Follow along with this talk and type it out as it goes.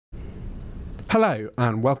Hello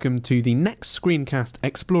and welcome to the next screencast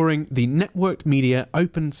exploring the Networked Media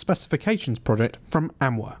Open Specifications project from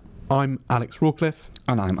NMOS. I'm Alex Rawcliffe.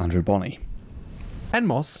 And I'm Andrew Bonney.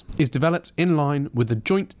 NMOS is developed in line with the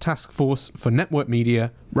Joint Task Force for Network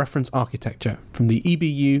Media Reference Architecture from the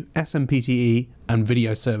EBU, SMPTE and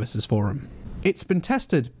Video Services Forum. It's been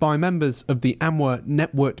tested by members of the NMOS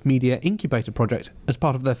Networked Media Incubator project as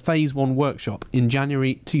part of their Phase 1 workshop in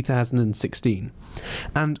January 2016.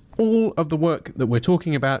 And all of the work that we're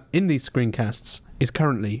talking about in these screencasts is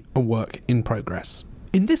currently a work in progress.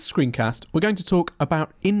 In this screencast, we're going to talk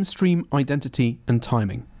about in-stream identity and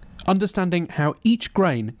timing, understanding how each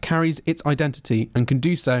grain carries its identity and can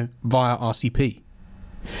do so via RCP.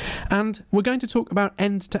 And we're going to talk about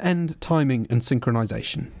end-to-end timing and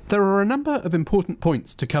synchronization. There are a number of important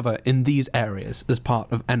points to cover in these areas as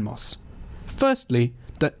part of NMOS. Firstly,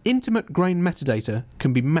 that intimate grain metadata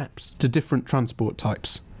can be mapped to different transport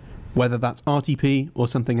types, whether that's RTP or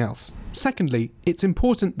something else. Secondly, it's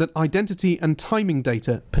important that identity and timing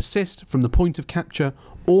data persist from the point of capture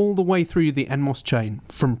all the way through the NMOS chain,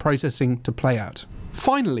 from processing to playout.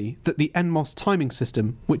 Finally, that the NMOS timing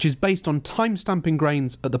system, which is based on timestamping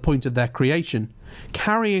grains at the point of their creation,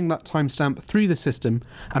 carrying that timestamp through the system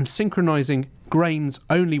and synchronizing grains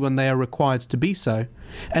only when they are required to be so,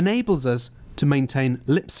 enables us to maintain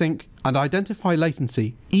lip sync and identify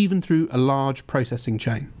latency even through a large processing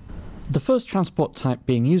chain. The first transport type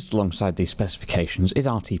being used alongside these specifications is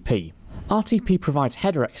RTP. RTP provides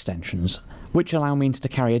header extensions which allow means to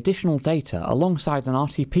carry additional data alongside an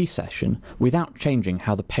RTP session without changing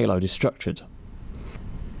how the payload is structured.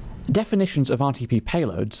 Definitions of RTP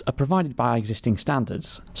payloads are provided by existing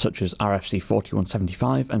standards, such as RFC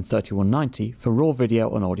 4175 and 3190 for raw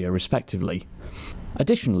video and audio respectively.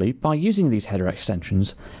 Additionally, by using these header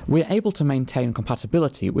extensions, we are able to maintain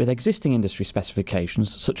compatibility with existing industry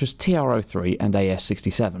specifications such as TR03 and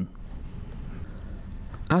AS67.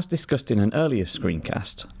 As discussed in an earlier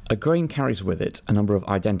screencast, a grain carries with it a number of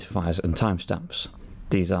identifiers and timestamps.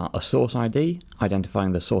 These are a source ID,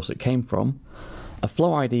 identifying the source it came from, a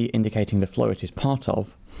flow ID indicating the flow it is part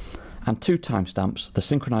of, and two timestamps, the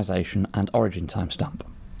synchronization and origin timestamp.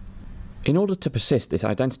 In order to persist this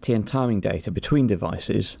identity and timing data between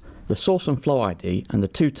devices, the source and flow ID and the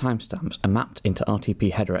two timestamps are mapped into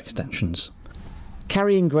RTP header extensions.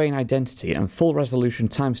 Carrying grain identity and full resolution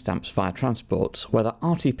timestamps via transports, whether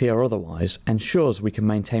RTP or otherwise, ensures we can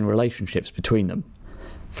maintain relationships between them.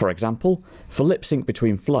 For example, for lip sync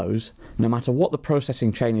between flows, no matter what the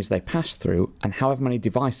processing chain is they pass through and however many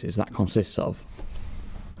devices that consists of.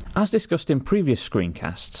 As discussed in previous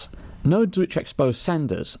screencasts, nodes which expose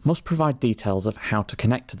senders must provide details of how to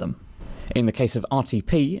connect to them. In the case of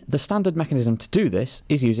RTP, the standard mechanism to do this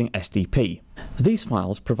is using SDP. These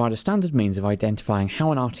files provide a standard means of identifying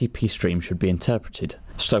how an RTP stream should be interpreted.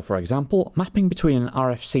 So for example, mapping between an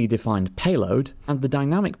RFC-defined payload and the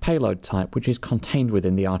dynamic payload type which is contained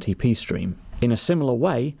within the RTP stream. In a similar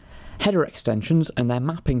way, header extensions and their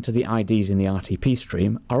mapping to the IDs in the RTP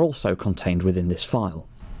stream are also contained within this file.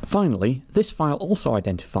 Finally, this file also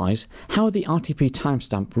identifies how the RTP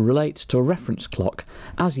timestamp relates to a reference clock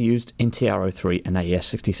as used in TR03 and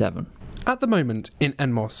AES67. At the moment in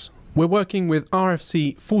NMOS, we're working with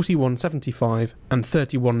RFC 4175 and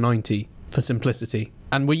 3190 for simplicity,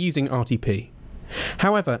 and we're using RTP.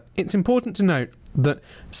 However, it's important to note that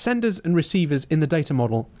senders and receivers in the data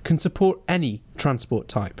model can support any transport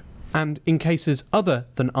type. And in cases other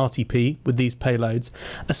than RTP with these payloads,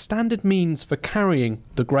 a standard means for carrying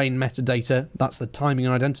the grain metadata, that's the timing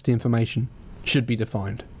and identity information, should be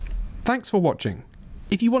defined. Thanks for watching.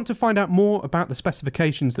 If you want to find out more about the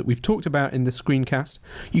specifications that we've talked about in this screencast,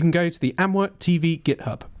 you can go to the NMOS TV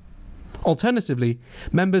GitHub. Alternatively,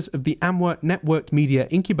 members of the NMOS Networked Media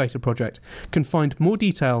Incubator project can find more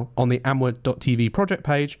detail on the NMOS.tv project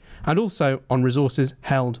page and also on resources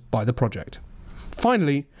held by the project.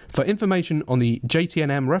 Finally, for information on the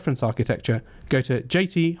JTNM reference architecture, go to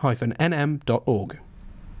jt-nm.org.